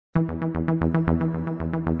What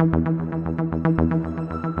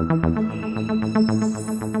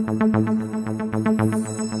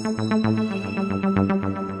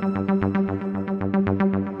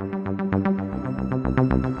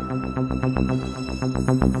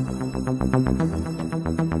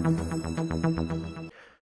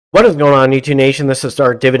is going on, YouTube Nation? This is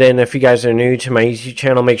our Dividend. If you guys are new to my YouTube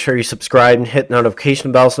channel, make sure you subscribe and hit the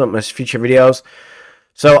notification bell so you don't miss future videos.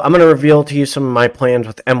 So I'm going to reveal to you some of my plans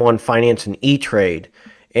with M1 Finance and E-Trade.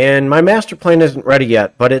 And my master plan isn't ready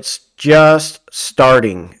yet, but it's just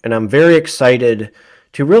starting. And I'm very excited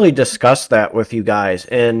to really discuss that with you guys.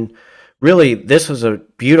 And really, this is a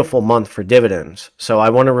beautiful month for dividends. So I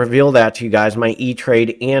want to reveal that to you guys, my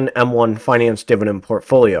E-Trade and M1 Finance dividend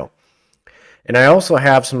portfolio. And I also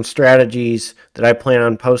have some strategies that I plan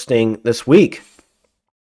on posting this week,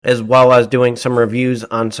 as well as doing some reviews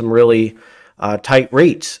on some really tight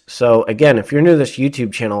REITs. So again, if you're new to this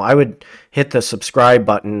YouTube channel, I would hit the subscribe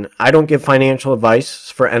button. I don't give financial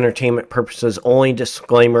advice for entertainment purposes only,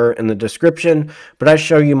 disclaimer in the description, but I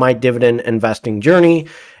show you my dividend investing journey,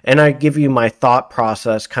 and I give you my thought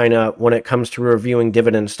process kind of when it comes to reviewing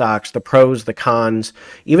dividend stocks, the pros, the cons,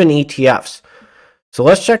 even ETFs. So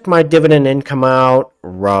let's check my dividend income out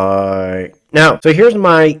right now. So here's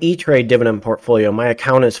my E-Trade dividend portfolio. My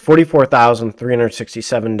account is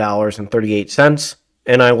 $44,367.38,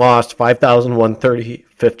 and I lost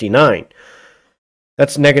 $5,130.59.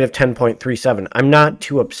 That's negative 10.37. I'm not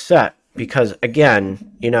too upset because,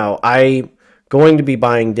 again, you know, I'm going to be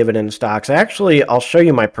buying dividend stocks. Actually, I'll show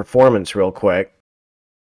you my performance real quick.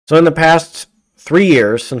 So in the past 3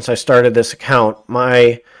 years since I started this account,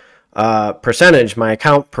 my my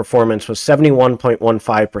account performance was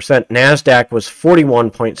 71.15%. NASDAQ was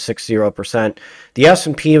 41.60%. The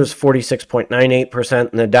S&P was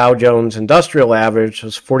 46.98%, and the Dow Jones Industrial Average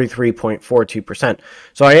was 43.42%.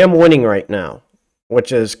 So I am winning right now,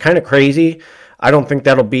 which is kind of crazy. I don't think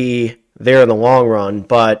that'll be there in the long run,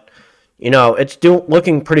 but you know, it's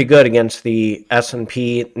looking pretty good against the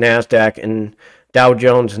S&P, NASDAQ, and Dow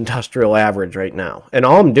Jones Industrial Average right now. And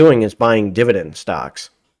all I'm doing is buying dividend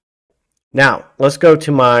stocks. Now, let's go to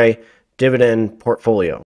my dividend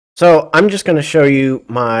portfolio. So I'm just going to show you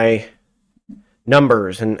my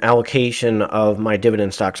numbers and allocation of my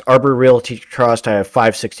dividend stocks. Arbor Realty Trust, I have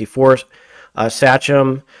 564.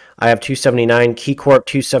 Sachem, I have 279. KeyCorp,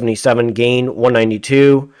 277. Gain,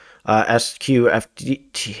 192. SQFT,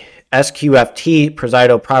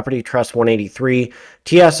 Presido Property Trust, 183.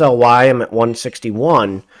 TSLY, I'm at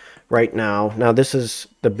 161. Right now. Now this is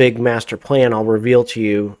the big master plan. I'll reveal to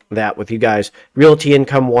you that with you guys. Realty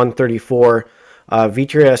Income 134,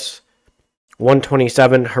 Vitreous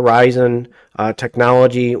 127, Horizon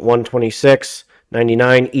Technology 126.99,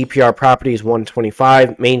 EPR Properties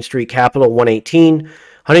 125, Main Street Capital 118,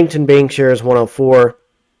 Huntington Bankshares 104.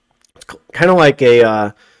 It's kind of like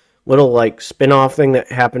a little like spin-off thing that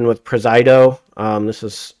happened with Presido. I'm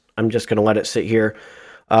just going to let it sit here.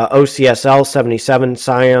 OCSL 77,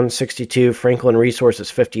 Scion 62, Franklin Resources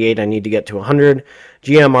 58, I need to get to 100,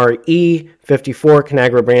 GMRE 54,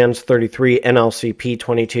 Conagra Brands 33, NLCP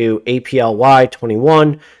 22, APLY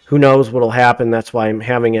 21, who knows what will happen, that's why I'm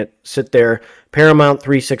having it sit there, Paramount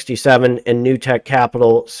 367, and New Tech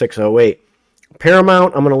Capital 608.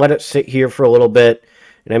 Paramount, I'm going to let it sit here for a little bit,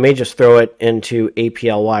 and I may just throw it into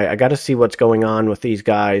APLY. I got to see what's going on with these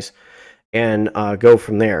guys and go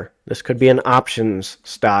from there. This could be an options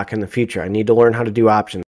stock in the future. I need to learn how to do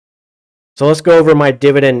options. So let's go over my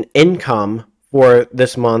dividend income for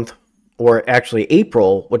this month, or actually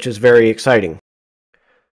April, which is very exciting.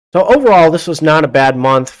 So overall, this was not a bad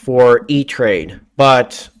month for E-Trade.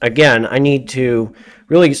 But again, I need to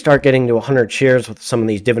really start getting to 100 shares with some of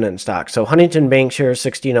these dividend stocks. So Huntington Bankshares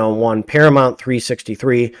 1601, Paramount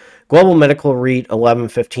 363, Global Medical REIT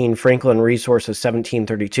 1115, Franklin Resources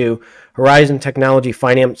 1732, Horizon Technology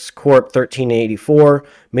Finance Corp 1384,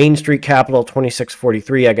 Main Street Capital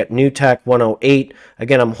 2643. I got New Tech 108.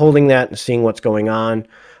 Again, I'm holding that and seeing what's going on.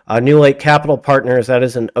 New Lake Capital Partners, that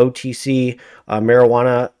is an OTC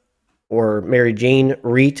marijuana or Mary Jane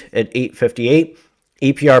REIT at 858.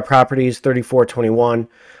 EPR Properties 3421.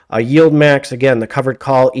 Yield Max, again, the covered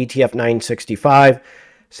call ETF 965.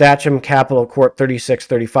 Sachem Capital Corp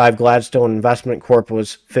 3635. Gladstone Investment Corp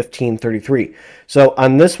was 1533. So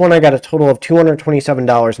on this one, I got a total of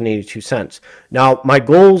 $227.82. Now, my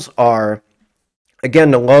goals are,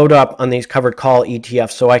 again, to load up on these covered call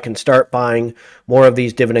ETFs so I can start buying more of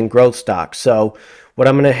these dividend growth stocks. So what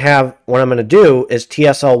I'm going to do is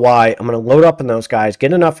TSLY. I'm going to load up in those guys,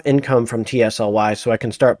 get enough income from TSLY so I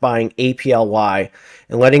can start buying APLY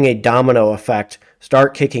and letting a domino effect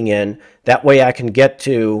start kicking in. That way I can get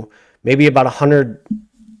to maybe about $100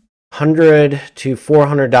 to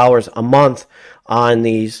 $400 a month on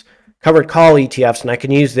these covered call ETFs, and I can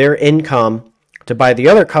use their income to buy the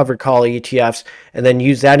other covered call ETFs and then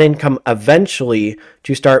use that income eventually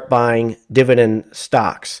to start buying dividend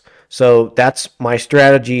stocks. So that's my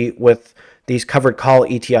strategy with these covered call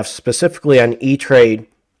ETFs, specifically on E-Trade.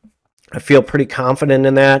 I feel pretty confident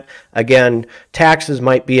in that. Again, taxes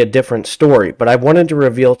might be a different story, but I wanted to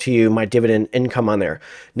reveal to you my dividend income on there.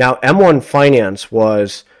 Now, M1 Finance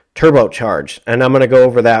was turbocharged, and I'm going to go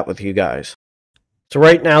over that with you guys. So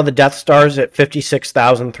right now, the Death Star is at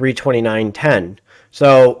 56,329.10.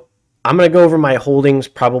 So I'm going to go over my holdings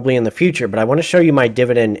probably in the future, but I want to show you my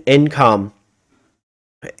dividend income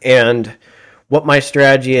and what my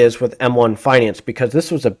strategy is with M1 Finance, because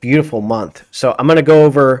this was a beautiful month. So I'm going to go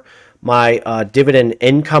over my dividend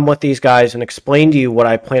income with these guys and explain to you what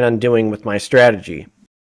I plan on doing with my strategy.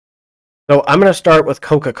 So I'm going to start with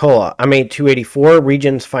Coca-Cola. I made 284.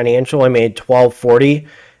 Regions Financial, I made 1240.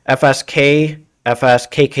 FSK,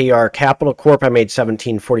 KKR Capital Corp, I made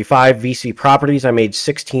 1745. VC Properties, I made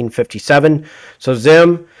 1657. So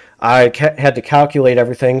Zim, I had to calculate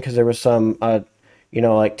everything because there was some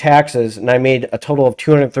like taxes, and I made a total of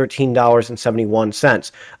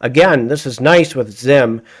 $213.71. Again, this is nice with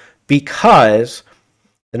Zim because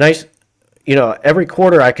every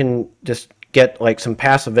quarter I can just get like some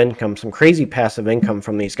passive income, some crazy passive income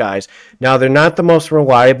from these guys. Now, they're not the most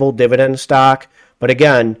reliable dividend stock, but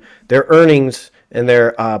again, their earnings and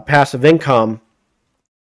their passive income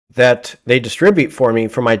that they distribute for me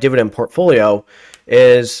for my dividend portfolio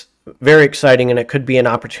is very exciting, and it could be an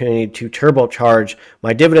opportunity to turbocharge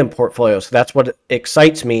my dividend portfolio. So that's what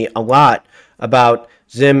excites me a lot about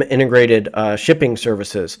Zim integrated shipping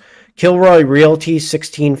services. Kilroy Realty,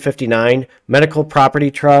 1659. Medical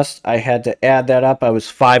Property Trust, I had to add that up. I was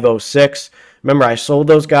 506. Remember, I sold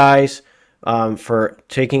those guys for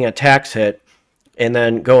taking a tax hit and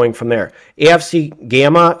then going from there. AFC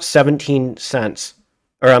Gamma, 17 cents.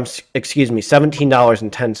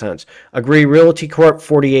 $17.10. Agree Realty Corp,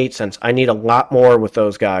 48 cents. I need a lot more with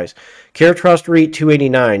those guys. Care Trust REIT,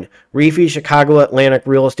 289. Refi Chicago Atlantic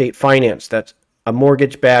Real Estate Finance. That's a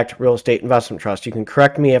mortgage-backed real estate investment trust. You can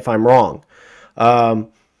correct me if I'm wrong.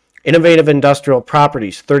 Innovative Industrial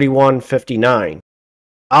Properties, 3159.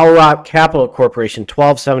 Owl Rock Capital Corporation,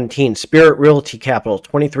 1217. Spirit Realty Capital,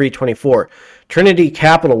 2324. Trinity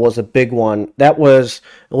Capital was a big one. That was,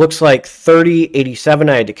 it looks like 3087.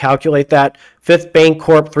 I had to calculate that. Fifth Bank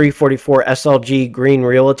Corp, 344. SLG Green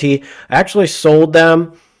Realty. I actually sold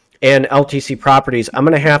them, and LTC Properties. I'm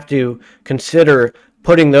going to have to consider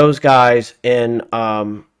putting those guys in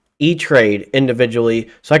E-Trade individually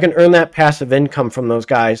so I can earn that passive income from those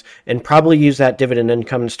guys and probably use that dividend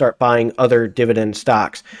income and start buying other dividend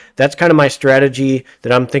stocks. That's kind of my strategy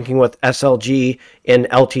that I'm thinking with SLG and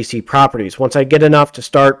LTC Properties. Once I get enough to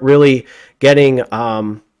start really getting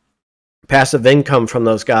passive income from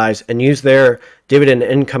those guys and use their dividend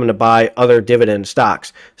income to buy other dividend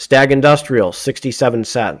stocks. Stag Industrial, 67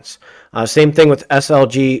 cents. Same thing with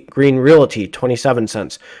SLG Green Realty, 27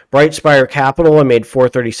 cents. Bright Spire Capital, I made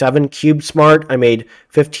 437. CubeSmart, I made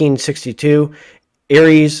 1562.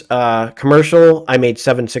 Aries Commercial, I made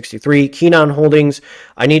 763. Keenon Holdings,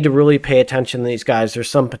 I need to really pay attention to these guys. There's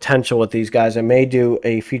some potential with these guys. I may do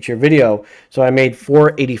a future video. So I made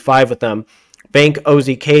 485 with them. Bank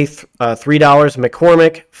OZK, $3.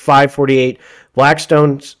 McCormick, 548.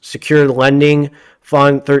 Blackstone Secured Lending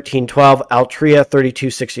Fund, 1312. Altria,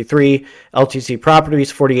 3263. LTC Properties,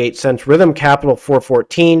 48 cents. Rhythm Capital,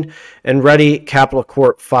 414. And Ready Capital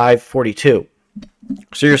Corp, 542.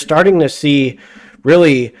 So you're starting to see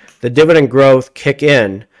really the dividend growth kick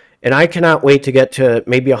in. And I cannot wait to get to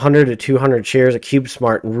maybe 100 to 200 shares of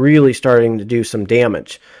CubeSmart and really starting to do some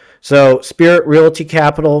damage. So Spirit Realty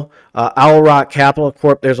Capital, Owl Rock Capital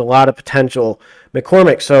Corp, there's a lot of potential.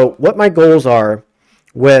 McCormick, so what my goals are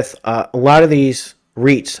with a lot of these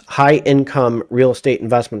REITs, high income real estate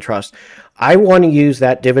investment trusts, I want to use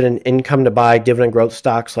that dividend income to buy dividend growth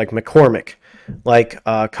stocks like McCormick, like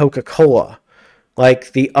Coca-Cola,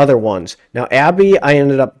 like the other ones. Now, Abby, I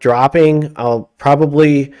ended up dropping.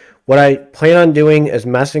 What I plan on doing is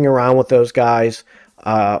messing around with those guys,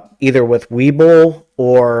 either with Webull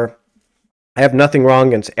or I have nothing wrong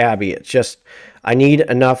against Abby. It's just I need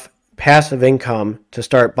enough passive income to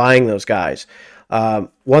start buying those guys.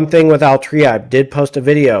 One thing with Altria, I did post a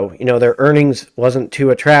video. Their earnings wasn't too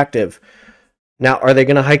attractive. Now, are they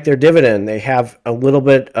going to hike their dividend? They have a little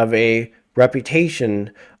bit of a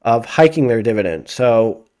reputation of hiking their dividend.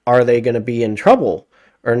 So are they going to be in trouble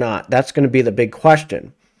or not? That's going to be the big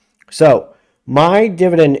question. So my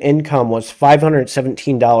dividend income was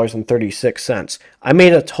 $517.36. I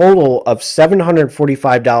made a total of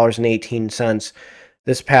 $745.18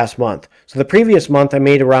 this past month. So the previous month I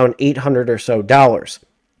made around $800 or so dollars.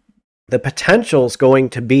 The potential is going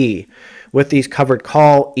to be with these covered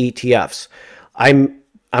call ETFs. I'm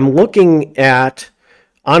looking at,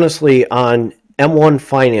 honestly, on M1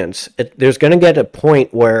 Finance, there's going to get a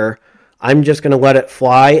point where I'm just going to let it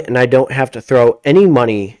fly and I don't have to throw any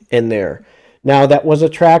money in there. Now, that was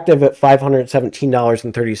attractive at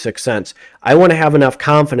 $517.36. I want to have enough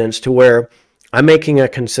confidence to where I'm making a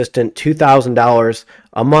consistent $2,000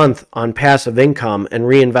 a month on passive income and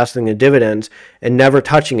reinvesting the dividends and never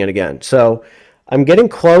touching it again. So I'm getting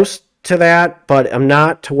close to that, but I'm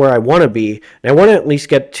not to where I want to be. And I want to at least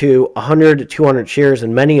get to 100 to 200 shares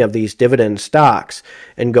in many of these dividend stocks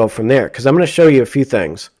and go from there, because I'm going to show you a few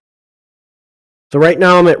things. So right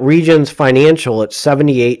now I'm at Regions Financial at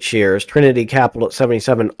 78 shares, Trinity Capital at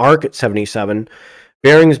 77, ARC at 77,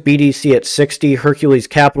 Barings BDC at 60, Hercules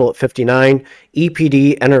Capital at 59,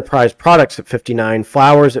 EPD Enterprise Products at 59,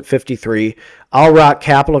 Flowers at 53, All Rock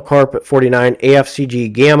Capital Corp at 49,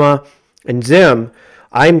 AFCG Gamma, and Zim.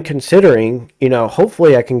 I'm considering,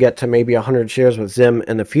 hopefully I can get to maybe 100 shares with Zim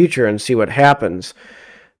in the future and see what happens,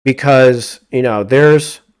 because,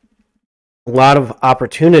 there's a lot of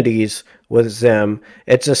opportunities with Zim.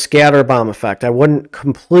 It's a scatter bomb effect. I wouldn't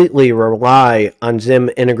completely rely on Zim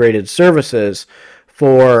integrated services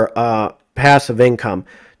for passive income.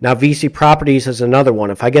 Now, VC Properties is another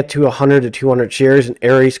one. If I get to 100 to 200 shares in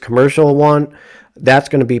Ares Commercial one, that's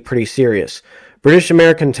going to be pretty serious. British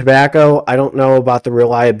American Tobacco, I don't know about the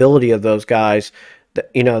reliability of those guys.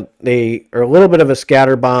 They are a little bit of a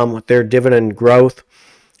scatter bomb with their dividend growth.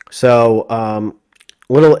 So, a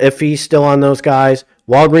little iffy still on those guys.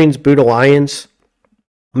 Walgreens Boot Alliance,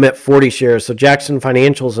 I'm at 40 shares. So Jackson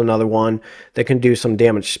Financial is another one that can do some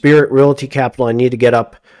damage. Spirit Realty Capital, I need to get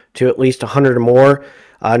up to at least 100 or more.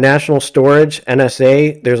 National Storage,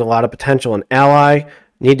 NSA, there's a lot of potential. In Ally,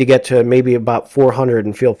 need to get to maybe about 400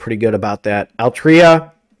 and feel pretty good about that.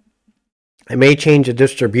 Altria, I may change the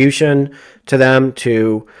distribution to them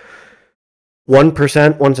to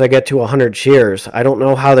 1% once I get to 100 shares. I don't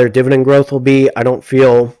know how their dividend growth will be. I don't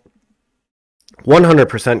feel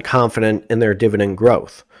 100% confident in their dividend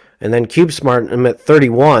growth. And then CubeSmart, I'm at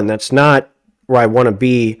 31. That's not where I want to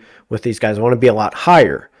be with these guys. I want to be a lot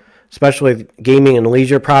higher, especially with gaming and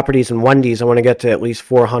leisure properties and Wendy's. I want to get to at least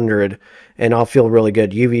 400 and I'll feel really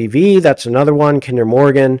good. UVV, that's another one. Kinder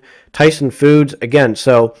Morgan, Tyson Foods. Again,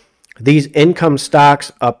 so these income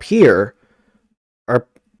stocks up here,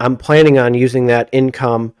 I'm planning on using that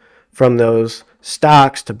income from those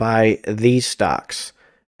stocks to buy these stocks.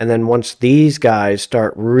 And then once these guys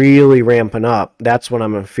start really ramping up, that's when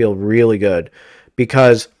I'm going to feel really good,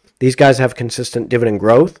 because these guys have consistent dividend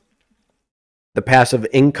growth. The passive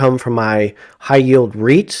income from my high yield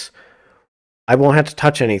REITs, I won't have to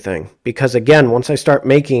touch anything, because again, once I start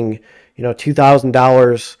making,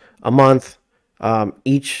 $2,000 a month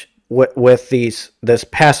each with this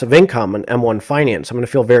passive income on M1 Finance, I'm going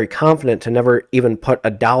to feel very confident to never even put a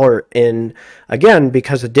dollar in again,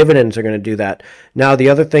 because the dividends are going to do that. Now, the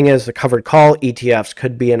other thing is the covered call ETFs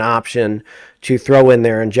could be an option to throw in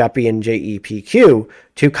there in JEPI and JEPQ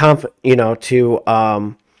to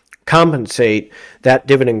compensate that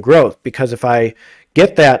dividend growth, because if I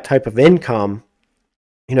get that type of income,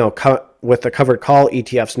 with the covered call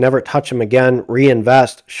ETFs, never touch them again,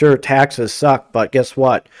 reinvest. Sure, taxes suck, but guess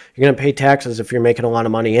what? You're going to pay taxes if you're making a lot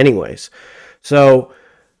of money anyways. So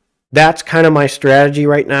that's kind of my strategy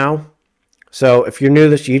right now. So if you're new to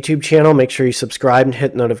this YouTube channel, make sure you subscribe and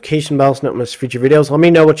hit the notification bell so you don't miss future videos. Let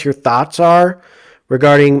me know what your thoughts are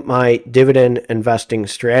regarding my dividend investing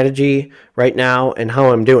strategy right now and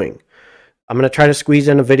how I'm doing. I'm going to try to squeeze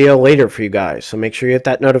in a video later for you guys, so make sure you hit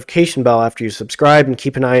that notification bell after you subscribe and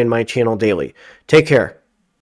keep an eye on my channel daily. Take care.